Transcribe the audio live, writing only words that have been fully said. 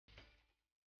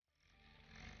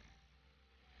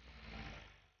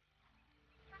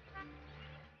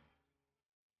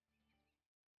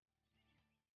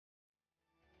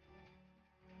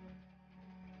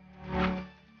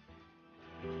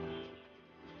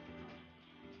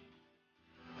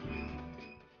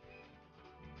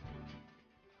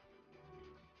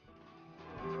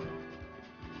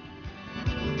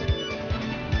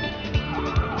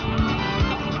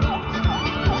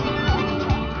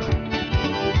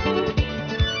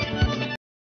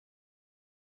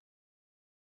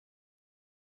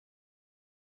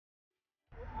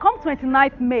Come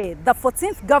 29th May, the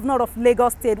 14th governor of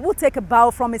Lagos State will take a bow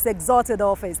from his exalted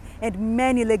office, and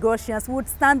many Lagosians would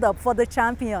stand up for the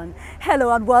champion.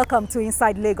 Hello and welcome to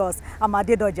Inside Lagos. I'm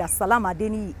Adedoja Salam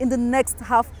Adeni. In the next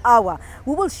half hour,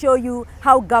 we will show you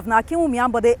how Governor Akinwunmi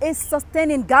Ambode is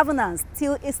sustaining governance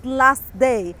till his last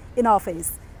day in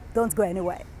office. Don't go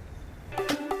anywhere.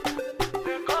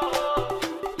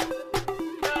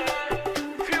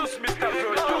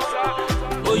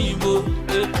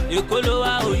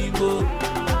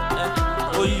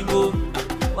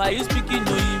 Why you speaking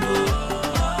Oyinbo?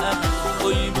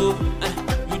 Oyinbo,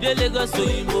 you dey Lagos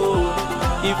Oyinbo.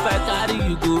 If I carry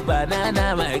you go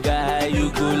banana, my guy,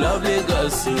 you go love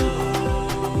Lagos.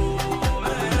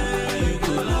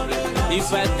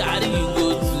 If I carry you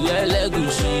go to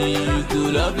Elegushi, you go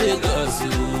love Lagos.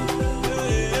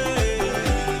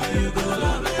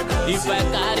 If I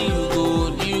carry you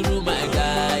go Niru, my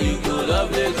guy, you go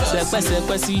love Lagos.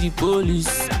 Sepe see the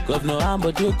police, Governor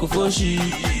Ambode Kofoshi,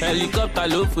 helicopter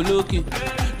low for looking.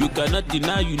 You cannot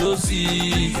deny, you don't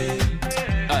see.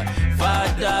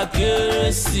 Father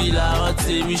Keresi la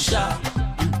ante misha,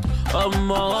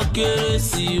 Omo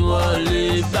Keresi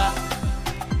wole ba.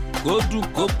 Go to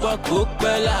Kopa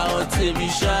Kope la ante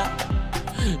misha.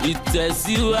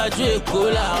 Ìtẹ̀síwájú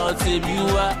Èkó la ante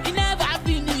miwa. It never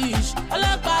finish.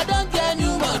 Ọlọ́pàá don't get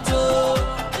new motor.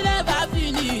 It never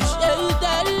finish. Èyí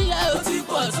tẹ̀rí yẹ ó ti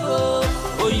pọ̀ tó.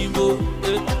 Oyinbo,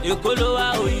 Èkó ló wá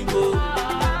Oyinbo.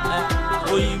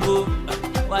 Oyinbo,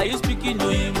 why you speaking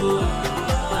Oyinbo?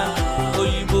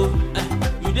 Oyinbo,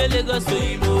 you dey Lagos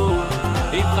Oyinbo.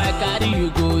 If I carry you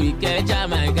go Ikeja,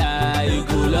 my guy, you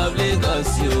go love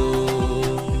Lagos, yo.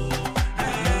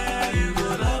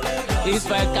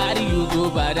 If I carry you go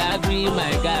Badagry,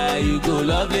 my guy, you go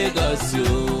love Lagos, yo.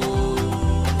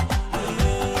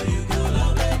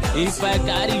 If I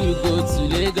carry you go to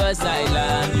Lagos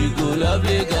Island, you go love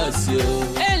Lagos, yo.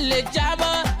 Ele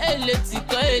Jama, ele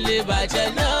Tiko, ele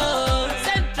Bajano.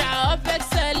 Central of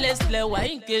Excellence, lewa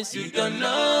in case you don't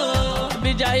know.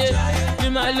 Mijaye,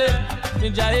 Nimale,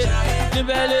 Mijaye,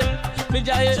 Nibele,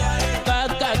 Mijaye,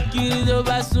 Kakaki,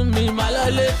 Dobasumi,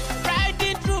 Malole.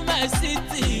 Riding through my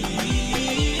city.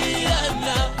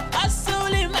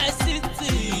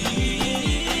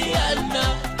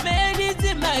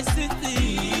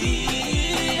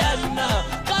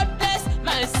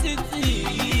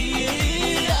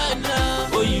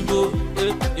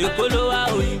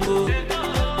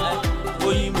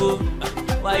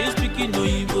 Why you speaking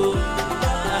Oyinbo?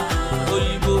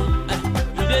 Oyinbo,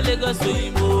 you dey Lagos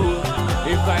Oyinbo.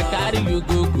 If I carry you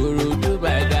go Korodu,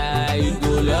 my guy, you go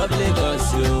love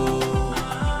Lagos, yo.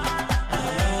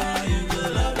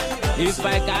 If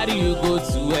I carry you go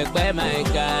to Ekpe, my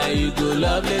guy, you go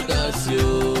love Lagos, yo.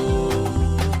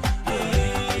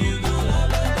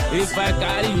 If I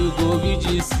carry you go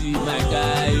VGC, my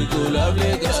guy, you go love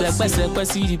Lagos. Sepe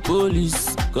see the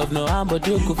police, Governor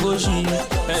Ambode Kofoshi,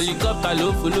 helicopter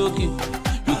low for looking.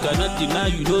 You cannot deny,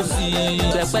 you don't see.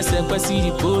 Sepe see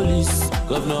the police,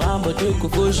 Governor Ambode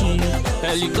Kofoshi,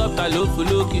 helicopter low for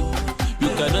looking. You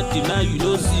cannot deny, you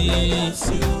don't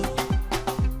see.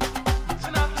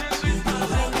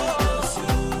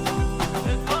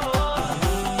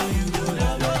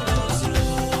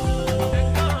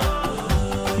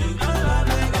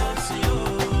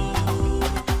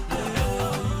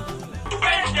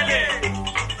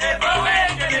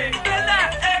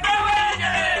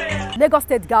 Lagos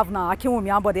State Governor Akinwunmi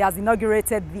Ambode has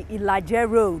inaugurated the Ilaje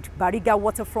Road, Bariga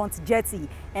waterfront jetty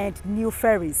and new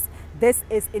ferries. This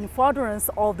is in furtherance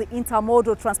of the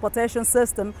intermodal transportation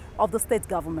system of the state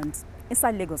government.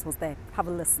 Inside Lagos was there. Have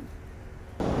a listen.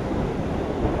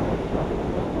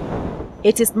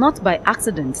 It is not by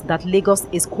accident that Lagos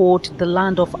is called the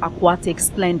land of aquatic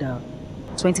splendor.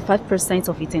 25%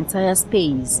 of its entire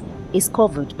space is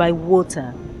covered by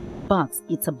water. But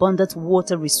its abundant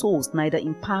water resource neither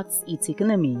impacts its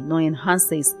economy nor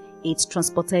enhances its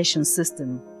transportation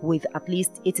system. With at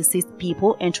least 86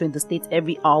 people entering the state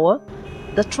every hour,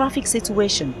 the traffic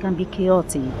situation can be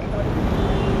chaotic.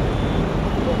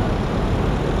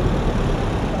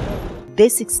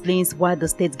 This explains why the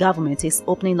state government is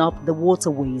opening up the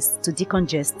waterways to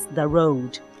decongest the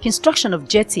road. Construction of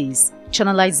jetties,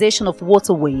 channelization of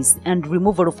waterways, and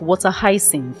removal of water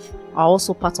hyacinth are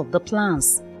also part of the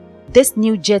plans. This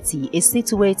new jetty is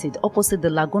situated opposite the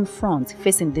lagoon front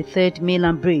facing the 3rd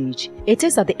mainland bridge. It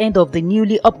is at the end of the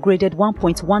newly upgraded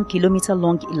 1.1 kilometer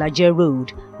long Ilaje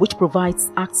Road, which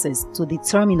provides access to the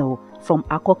terminal from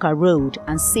Akoka Road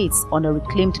and sits on a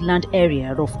reclaimed land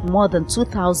area of more than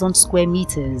 2,000 square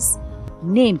meters.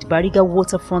 Named Bariga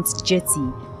Waterfront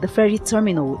Jetty, the ferry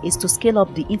terminal is to scale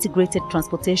up the integrated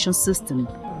transportation system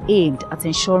aimed at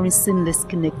ensuring seamless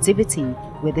connectivity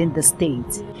within the state.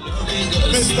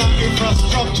 Mr.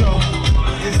 Infrastructure,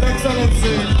 His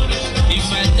Excellency,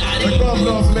 the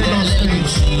Governor of Lagos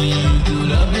State.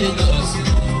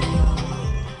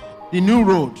 The new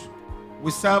road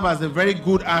will serve as a very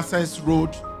good access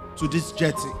road to this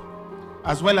jetty,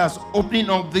 as well as opening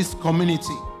up this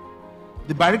community.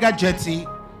 The Bariga jetty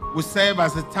will serve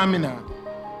as a terminal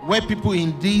where people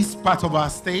in this part of our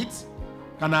state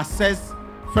can access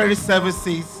ferry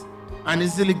services and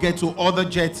easily get to other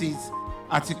jetties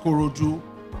at Ikorodu,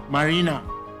 Marina,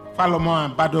 Falomo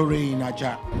and Badore in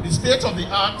Ilaje. The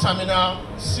state-of-the-art terminal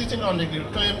sitting on the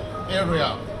reclaimed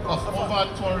area of over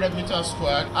 200 meters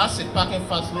squared has a parking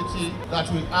facility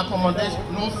that will accommodate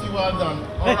no fewer than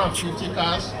 150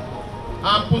 cars,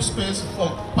 ample space for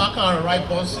park and ride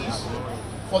buses,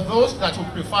 for those that would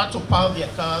prefer to park their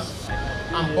cars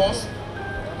and bus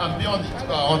and be on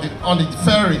the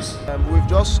ferries. We've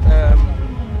just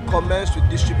commenced with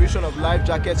distribution of life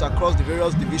jackets across the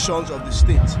various divisions of the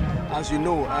state, as you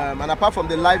know, and apart from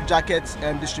the life jackets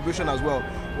distribution as well,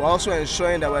 we're also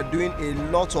ensuring that we're doing a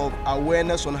lot of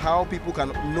awareness on how people can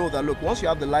know that, look, once you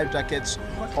have the life jackets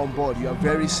on board, you are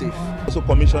very safe. Also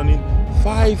commissioning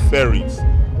 5 ferries,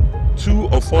 2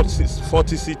 of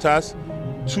 40 seaters,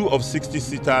 2 of 60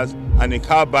 seaters, and a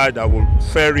car bar that will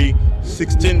ferry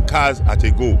 16 cars at a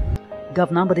go.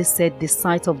 Governor Ambode said the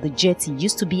site of the jetty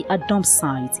used to be a dump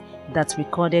site that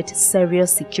recorded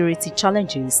serious security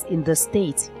challenges in the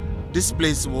state. This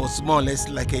place was more or less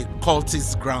like a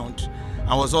cultist ground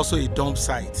and was also a dump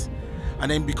site. And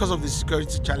then because of the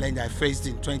security challenge I faced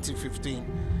in 2015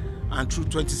 and through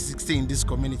 2016 in this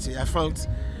community, I felt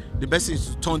the best thing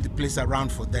is to turn the place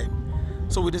around for them.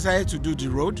 So we decided to do the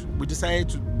road, we decided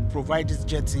to provide this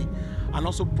jetty and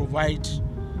also provide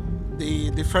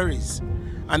the ferries,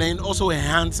 and then also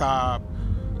enhance our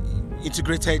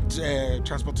integrated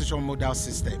transportation modal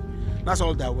system. That's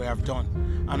all that we have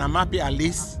done. And I'm happy at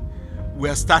least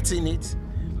we're starting it.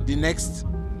 The next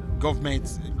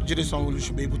government, Jetty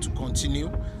should be able to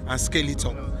continue and scale it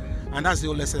up. And that's the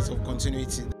whole essence of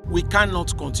continuity. We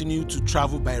cannot continue to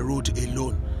travel by road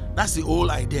alone. That's the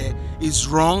whole idea. It's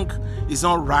wrong, it's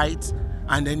not right.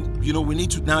 And then, we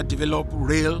need to now develop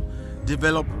rail,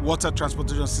 develop water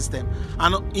transportation system,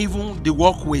 and even the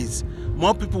walkways.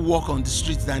 More people walk on the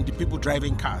streets than the people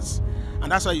driving cars.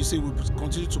 And that's why you see we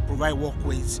continue to provide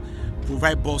walkways,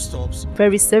 provide bus stops.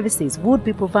 Ferry services would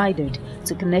be provided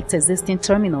to connect existing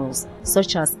terminals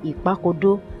such as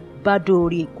Ipakodo,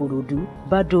 Badore Ikorodu,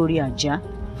 Badore Aja,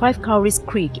 5 Cowries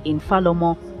Creek in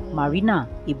Falomo, Marina,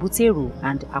 Ibuteru,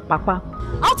 and Apapa.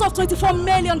 Out of 24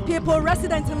 million people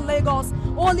resident in Lagos,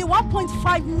 only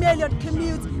 1.5 million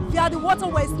commute via the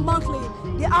waterways monthly.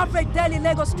 The average daily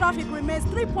Lagos traffic remains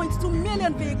 3.2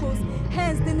 million vehicles,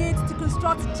 hence the need to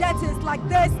construct jetties like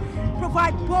this,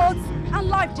 provide boats and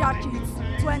life jackets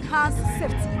to enhance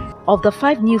safety. Of the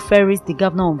 5 new ferries the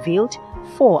governor unveiled,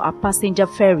 4 are passenger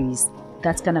ferries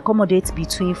that can accommodate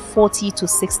between 40 to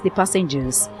 60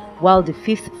 passengers, while the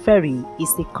 5th ferry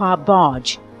is a car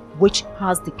barge, which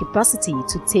has the capacity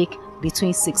to take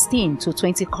between 16 to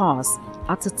 20 cars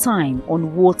at a time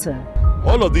on water.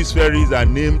 All of these ferries are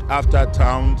named after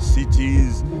towns,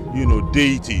 cities,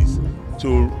 deities,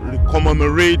 to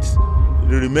commemorate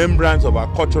the remembrance of our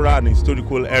cultural and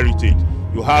historical heritage.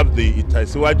 You have the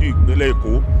Itasiwaju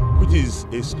Ipeleko, which is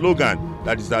a slogan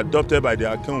that is adopted by the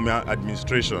Akinwunmi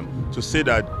administration to say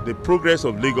that the progress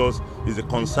of Lagos is a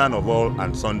concern of all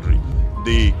and sundry.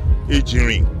 The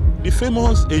Ejirin, the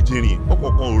famous Ejirin, of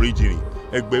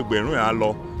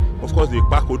course the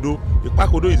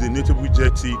Ipakodo is a notable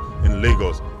jetty in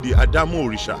Lagos. The Adamo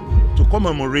Orisha, to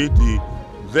commemorate the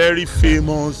very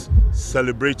famous,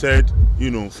 celebrated,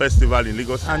 festival in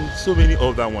Lagos, and so many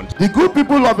other ones. The good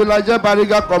people of Ilaje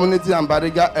Bariga community and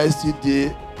Bariga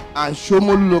STD and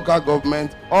Shomolu local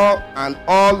government, all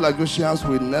Lagosians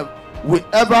will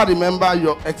ever remember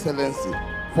Your Excellency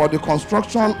for the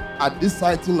construction at this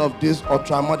siting of this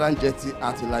ultra-modern jetty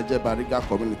at Ilaje Bariga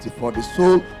community for the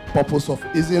sole purpose of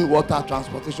easing water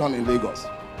transportation in Lagos.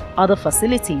 Other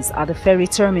facilities at the ferry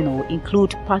terminal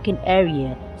include parking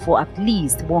area for at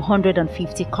least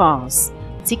 150 cars,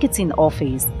 ticketing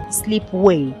office,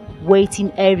 slipway,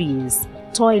 waiting areas,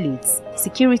 toilets,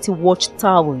 security watch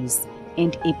towers,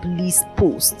 and a police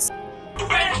post.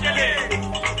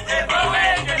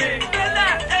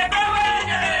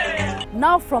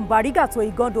 Now from Bariga to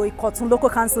Igondo, Ikotun Local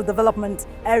Council Development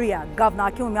Area,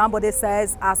 Governor Akinwunmi Ambode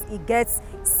says as he gets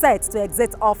set to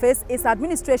exit office, his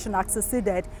administration has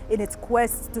succeeded in its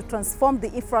quest to transform the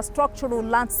infrastructural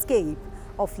landscape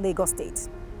of Lagos State.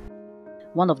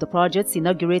 One of the projects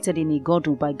inaugurated in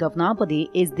Igbodu by Governor Ambode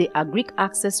is the Agric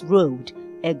Access Road,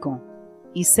 Egon.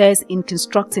 He says in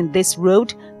constructing this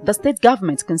road, the state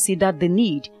government considered the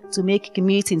need to make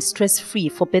commuting stress-free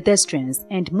for pedestrians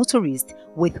and motorists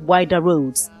with wider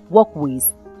roads,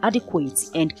 walkways, adequate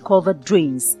and covered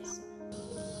drains.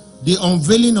 The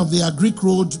unveiling of the Agric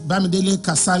Road, Bamidele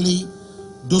Kasali,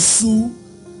 Dosu,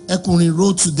 Ekunrin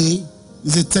Road today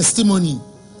is a testimony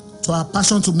to our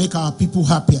passion to make our people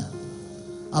happier,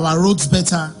 our roads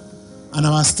better, and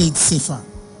our state safer.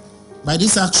 By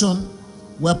this action,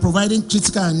 we are providing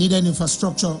critical and needed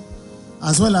infrastructure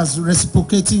as well as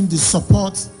reciprocating the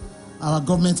support our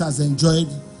government has enjoyed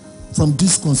from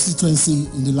this constituency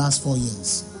in the last 4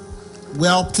 years. We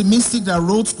are optimistic that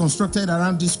roads constructed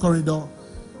around this corridor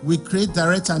will create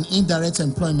direct and indirect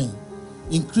employment,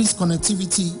 increase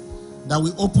connectivity that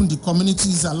will open the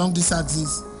communities along this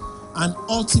axis, and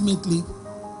ultimately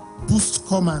boost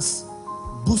commerce,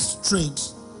 boost trade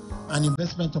and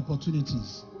investment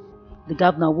opportunities. The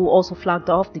governor, who also flagged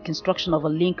off the construction of a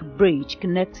link bridge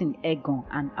connecting Egon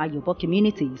and Ayobo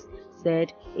communities,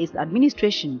 said his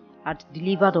administration had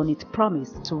delivered on its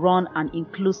promise to run an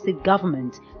inclusive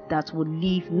government that would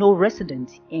leave no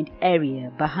resident and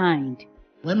area behind.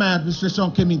 When my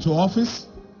administration came into office,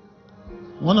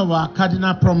 one of our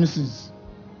cardinal promises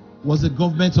was a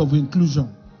government of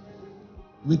inclusion.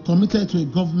 We committed to a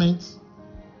government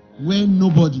where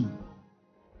nobody,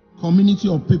 community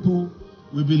or people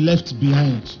will be left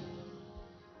behind.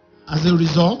 As a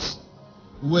result,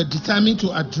 we were determined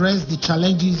to address the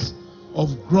challenges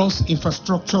of gross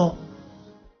infrastructural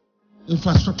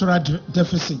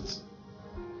deficit,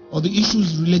 or the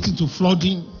issues relating to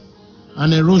flooding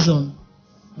and erosion,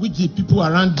 which the people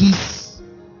around this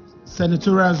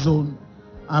senatorial zone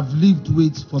have lived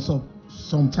with for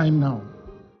some time now.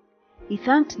 He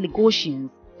thanked Lagosians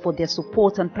for their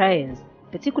support and prayers,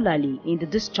 particularly in the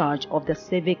discharge of their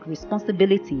civic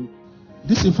responsibility.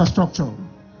 This infrastructure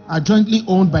are jointly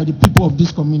owned by the people of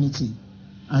this community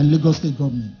and Lagos State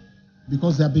government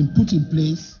because they have been put in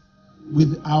place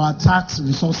with our tax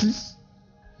resources.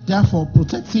 Therefore,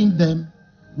 protecting them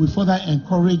will further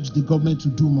encourage the government to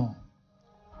do more.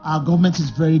 Our government is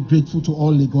very grateful to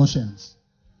all Lagosians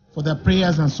for their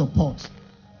prayers and support,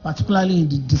 particularly in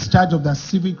the discharge of their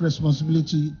civic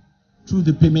responsibility through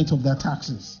the payment of their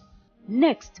taxes.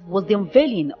 Next was the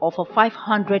unveiling of a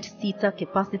 500-seater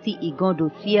capacity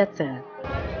Igbodu theatre.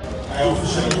 I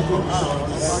officially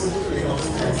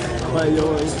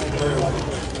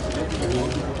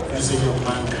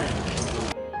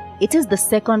It is the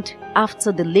second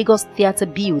after the Lagos Theatre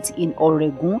built in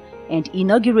Oregun and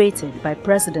inaugurated by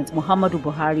President Muhammadu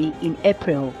Buhari in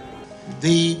April.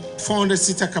 The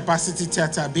 400-seater capacity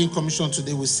theatre being commissioned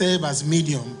today will serve as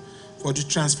medium for the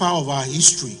transfer of our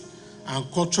history and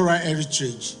cultural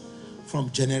heritage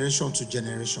from generation to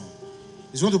generation.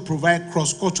 It's going to provide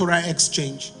cross-cultural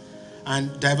exchange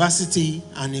and diversity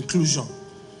and inclusion.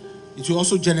 It will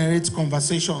also generate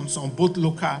conversations on both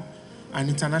local and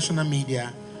international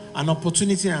media, and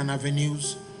opportunity and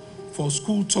avenues for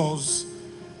school tours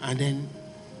and then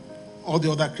all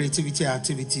the other creativity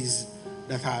activities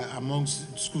that are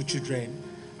amongst school children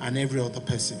and every other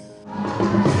person.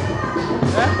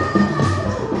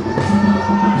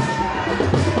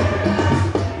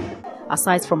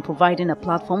 Aside from providing a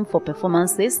platform for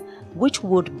performances which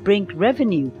would bring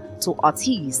revenue to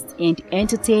artists and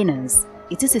entertainers,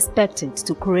 it is expected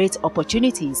to create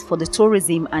opportunities for the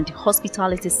tourism and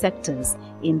hospitality sectors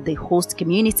in the host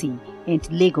community and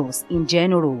Lagos in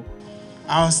general.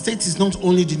 Our state is not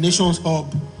only the nation's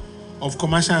hub of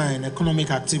commercial and economic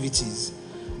activities,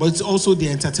 but it's also the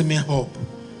entertainment hub.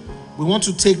 We want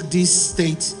to take this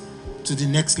state to the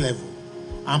next level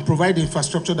and provide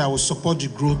infrastructure that will support the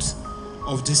growth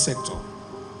of this sector.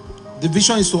 The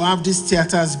vision is to have these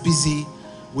theaters busy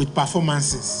with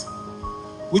performances,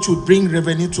 which will bring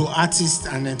revenue to artists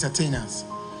and entertainers.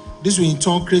 This will in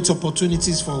turn create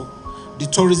opportunities for the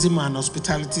tourism and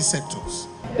hospitality sectors.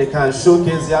 They can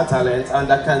showcase their talent and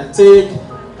they can take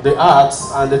the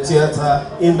arts and the theater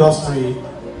industry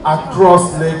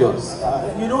across Lagos.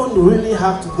 You don't really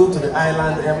have to go to the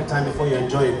island every time before you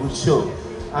enjoy a good show.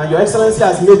 And Your Excellency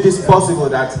has made this possible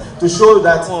to show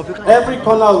that every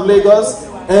corner of Lagos,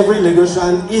 every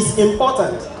Lagosian is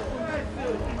important.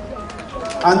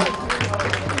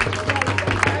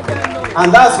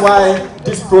 And that's why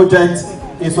this project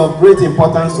is of great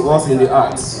importance to us in the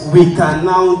arts. We can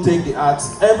now take the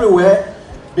arts everywhere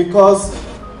because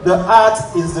the art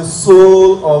is the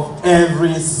soul of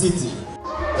every city.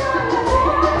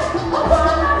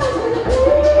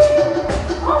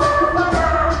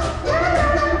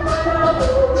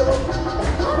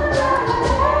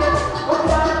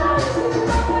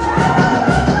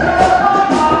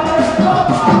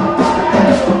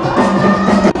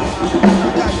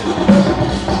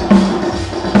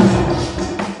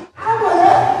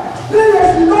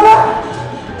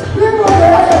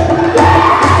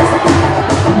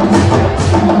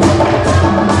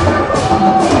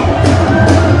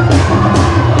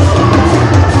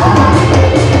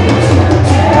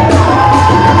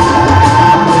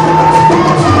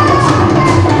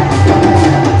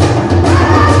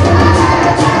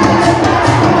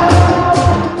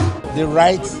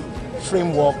 right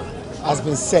framework has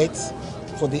been set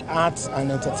for the arts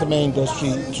and entertainment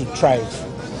industry to thrive.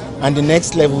 And the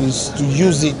next level is to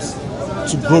use it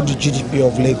to grow the GDP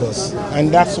of Lagos.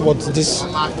 And that's what this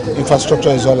infrastructure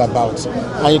is all about.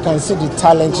 And you can see the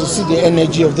talent, you see the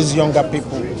energy of these younger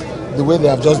people, the way they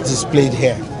have just displayed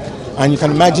here. And you can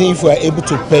imagine if we are able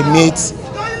to permeate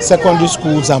secondary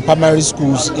schools and primary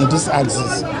schools in this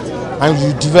axis, and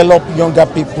you develop younger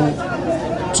people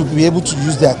to be able to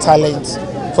use their talent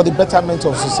for the betterment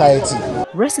of society.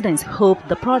 Residents hope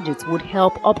the project would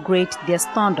help upgrade their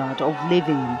standard of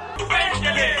living.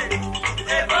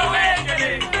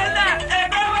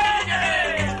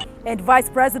 And Vice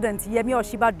President Yemi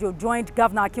Osinbajo joined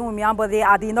Governor Akinwunmi Ambode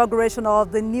at the inauguration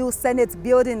of the new Senate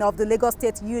building of the Lagos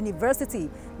State University,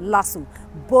 LASU.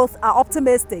 Both are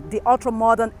optimistic the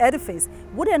ultra-modern edifice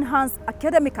would enhance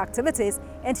academic activities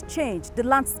and change the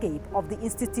landscape of the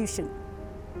institution.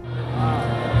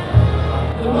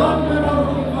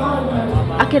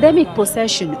 Academic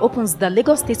procession opens the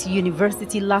Lagos State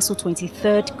University LASU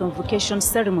 23rd convocation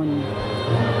ceremony.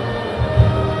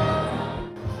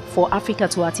 For Africa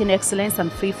to attain excellence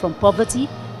and free from poverty,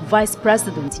 Vice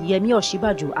President Yemi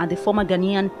Osinbajo and the former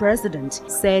Ghanaian president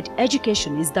said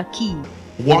education is the key.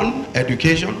 1,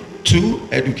 education. 2,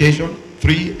 education.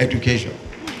 3, education.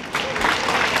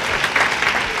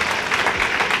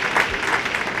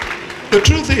 The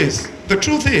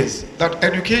truth is that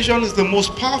education is the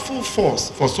most powerful force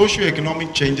for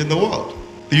socio-economic change in the world.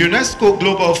 The UNESCO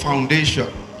Global Foundation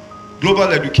Global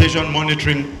Education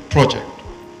Monitoring Project,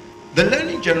 the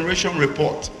Learning Generation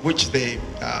Report, which they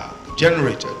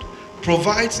generated,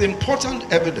 provides important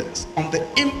evidence on the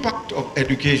impact of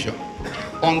education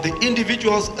on the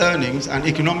individual's earnings and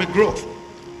economic growth.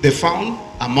 They found,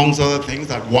 amongst other things,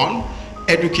 that 1,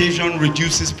 education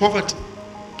reduces poverty.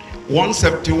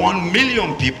 171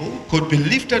 million people could be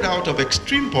lifted out of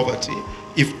extreme poverty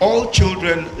if all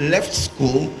children left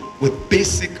school with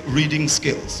basic reading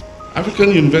skills.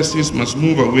 African universities must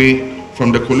move away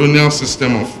from the colonial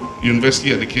system of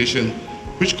university education,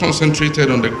 which concentrated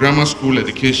on the grammar school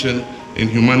education in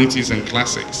humanities and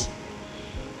classics.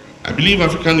 I believe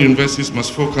African universities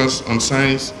must focus on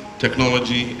science,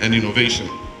 technology, and innovation.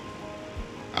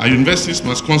 Our universities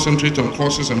must concentrate on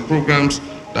courses and programs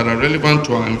that are relevant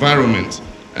to our environment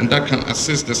and that can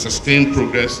assist the sustained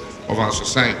progress of our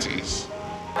societies.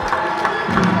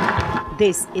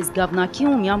 This is Governor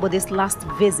Akinwunmi Ambode's last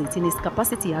visit in his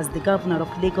capacity as the governor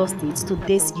of Lagos State to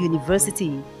this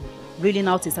university. Reeling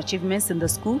out his achievements in the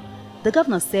school, the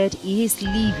governor said he is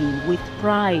leaving with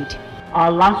pride.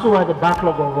 Our LASU had a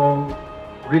backlog of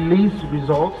released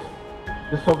results.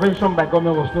 The subvention by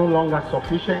government was no longer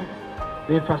sufficient.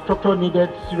 The infrastructure needed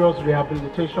serious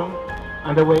rehabilitation,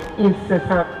 and there were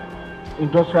incessant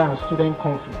industrial and student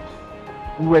conflicts.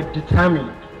 We were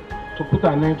determined to put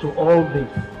an end to all this.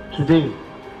 Today,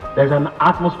 there's an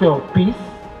atmosphere of peace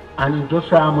and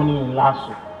industrial harmony in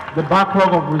LASU. The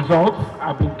backlog of results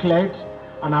have been cleared,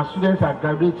 and our students are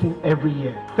graduating every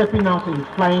year. Stepping out in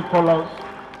flying colors,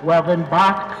 we have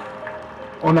embarked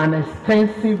on an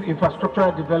extensive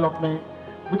infrastructural development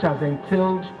which has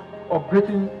entailed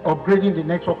upgrading the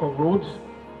network of roads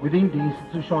within the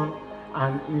institution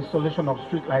and installation of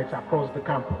street lights across the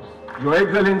campus. Your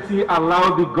Excellency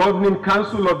allowed the Governing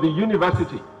Council of the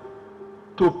University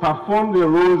to perform their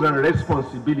roles and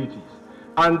responsibilities,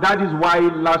 and that is why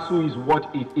LASU is what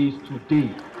it is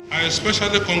today. I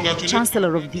especially congratulate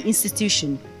Chancellor of the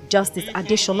institution, Justice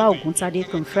Adeshola Oguntade,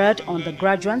 conferred on the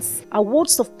graduates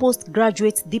awards of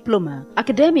postgraduate diploma,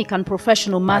 academic and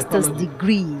professional master's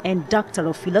degree, and Doctor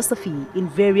of Philosophy in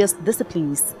various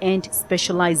disciplines and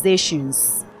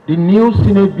specializations. The new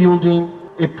Senate building,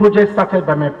 a project started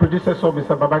by my predecessor,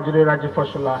 Mr. Babajide Raji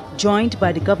Fashola. Joined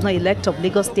by the governor-elect of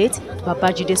Lagos State,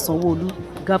 Babajide Sanwo-Olu,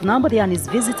 Governor Ambode and his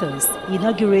visitors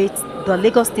inaugurate the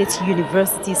Lagos State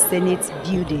University Senate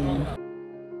building.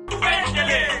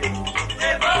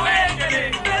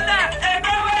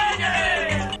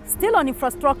 Still on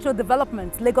infrastructure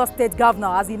development, Lagos State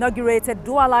Governor has inaugurated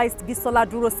dualized Bisola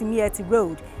Duro Simieti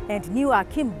Road and new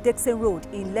Akim Dixon Road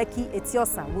in Lekki,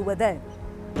 Etiosa. We were there.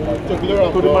 And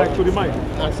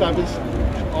service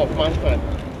of mankind.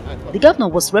 The governor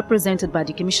was represented by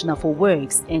the Commissioner for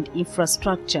Works and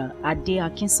Infrastructure, Ade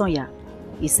Akinsoya.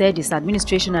 He said his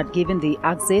administration had given the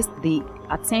access the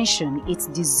attention it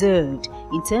deserved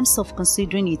in terms of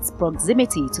considering its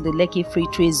proximity to the Lekki Free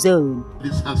Trade Zone.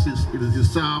 This axis it is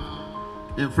deserved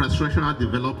infrastructural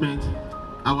development.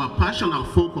 Our passion and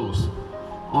focus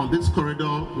on this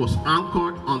corridor was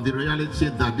anchored on the reality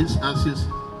that this axis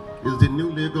is the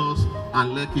new Lagos,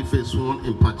 and Lekki Phase 1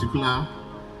 in particular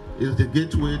is the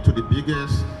gateway to the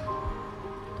biggest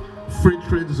free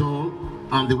trade zone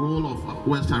and the whole of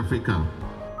West Africa.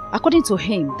 According to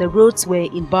him, the roads were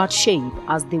in bad shape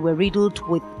as they were riddled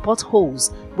with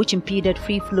potholes which impeded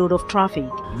free flow of traffic.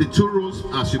 The two roads,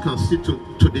 as you can see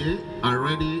today, are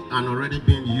ready and already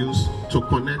being used to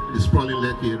connect the sprawling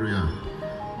lake area.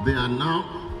 They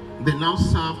now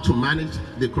serve to manage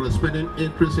the corresponding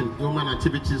increase in human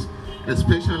activities,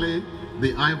 especially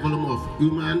the high volume of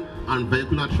human and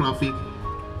vehicular traffic,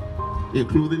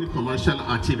 including commercial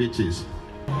activities.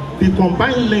 The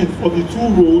combined length of the two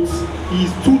roads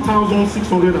is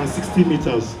 2,660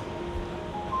 meters.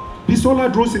 Bisola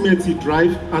Drosimeti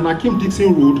Drive and Akim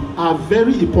Dixon Road are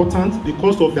very important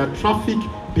because of their traffic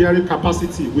bearing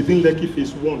capacity within Lekki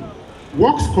Phase 1.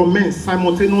 Works commenced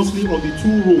simultaneously on the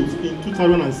two roads in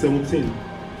 2017.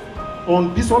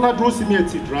 On Bisola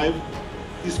Drosimeti Drive,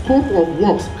 the scope of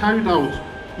works carried out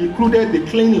included the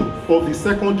cleaning of the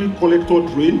secondary collector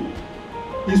drain,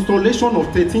 installation of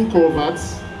 13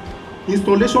 culverts,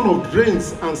 installation of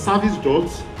drains and service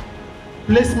ducts,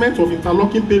 placement of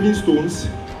interlocking paving stones,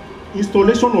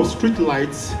 installation of street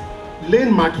lights,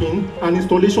 lane marking, and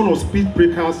installation of speed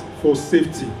breakers for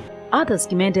safety. Others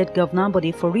commended Gov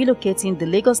Ambode for relocating the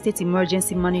Lagos State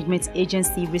Emergency Management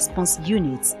Agency response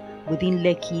units within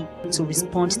Lekki to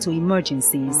respond to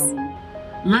emergencies.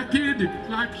 Lekki, the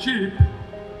flagship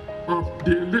of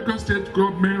the Lagos State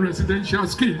Government Residential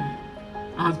Scheme,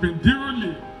 has been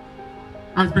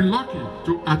lucky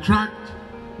to attract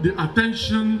the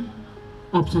attention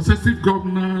of successive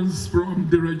governors from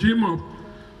the regime of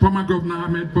former Governor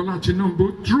Ahmed Bola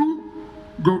Tinubu through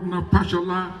Governor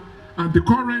Fashola and the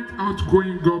current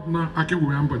outgoing Governor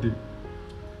Akinwunmi Ambode.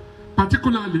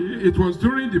 Particularly, it was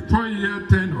during the 4-year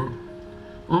tenure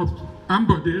of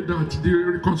Ambode that the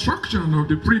reconstruction of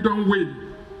the Freedom Way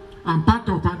and part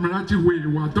of Admiralty Way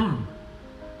were done.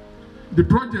 The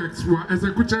projects were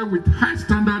executed with high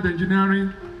standard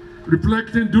engineering,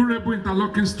 reflecting durable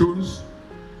interlocking stones,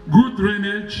 good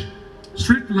drainage,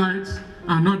 street lights,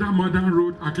 and other modern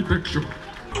road architecture.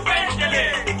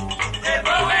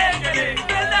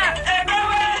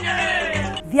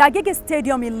 The Agege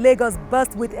Stadium in Lagos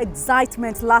burst with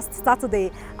excitement last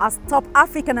Saturday as top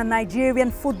African and Nigerian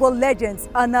football legends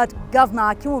honored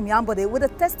Governor Akinwunmi Ambode with a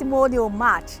testimonial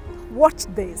match. Watch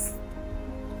this.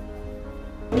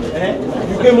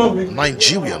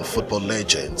 Nigerian football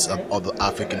legends and other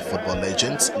African football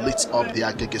legends lit up the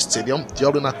Agege Stadium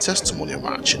during a testimonial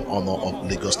match in honor of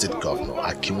Lagos State Governor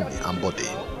Akinwunmi Ambode.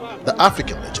 The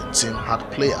African legend team had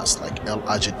players like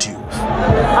Ilaje,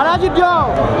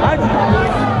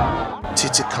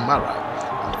 Titi Kamara,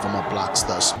 and former Black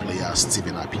Stars player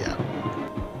Stephen Appiah.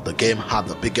 The game had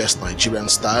the biggest Nigerian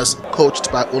stars,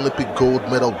 coached by Olympic gold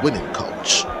medal winning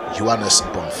coach Yohannes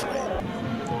Bonfrey.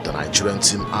 The Nigerian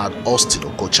team had Austin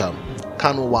Okocha,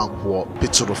 Kanu Nwankwo,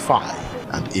 Peter Rufai,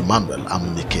 and Emmanuel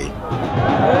Amunike.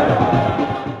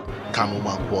 Kanu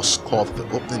Nwankwo scored the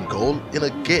opening goal in a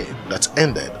game that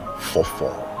ended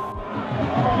 4-4.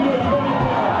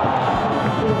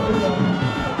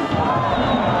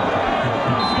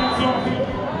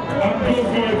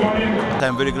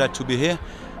 I'm very glad to be here,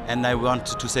 and I want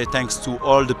to say thanks to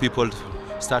all the people,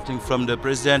 starting from the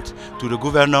president to the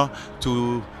governor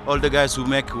to all the guys who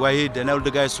make Wahid and all the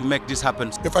guys who make this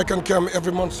happen. If I can come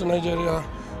every month to Nigeria,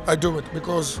 I do it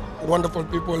because wonderful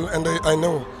people, and I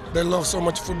know they love so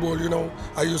much football. You know,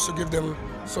 I used to give them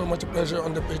so much pleasure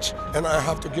on the pitch, and I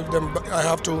have to give them, I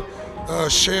have to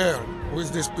share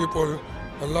with these people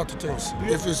a lot of things.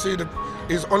 If you see that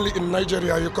it's only in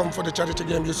Nigeria, you come for the charity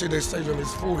game, you see the stadium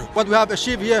is full. What we have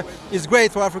achieved here is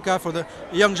great for Africa, for the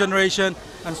young generation,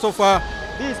 and so far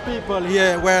these people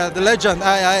here were the legend.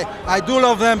 I do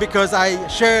love them because I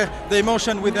share the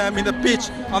emotion with them in the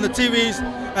pitch, on the TVs,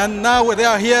 and now they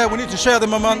are here, we need to share the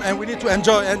moment and we need to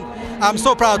enjoy, and I'm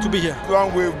so proud to be here.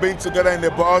 Long we've been together in the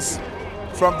bus,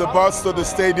 from the bus to the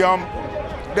stadium.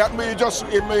 That means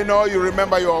you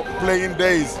remember your playing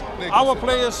days. Our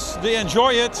players, they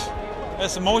enjoy it.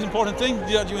 That's the most important thing,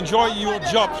 that you enjoy your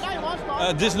job.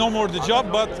 This is no more the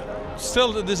job, but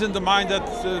still it is in the mind that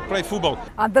play football.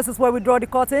 And this is where we draw the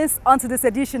curtains onto this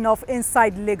edition of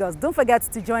Inside Lagos. Don't forget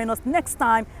to join us next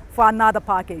time for another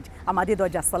package. I'm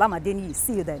Adedoja Salam Adeni.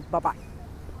 See you then. Bye-bye.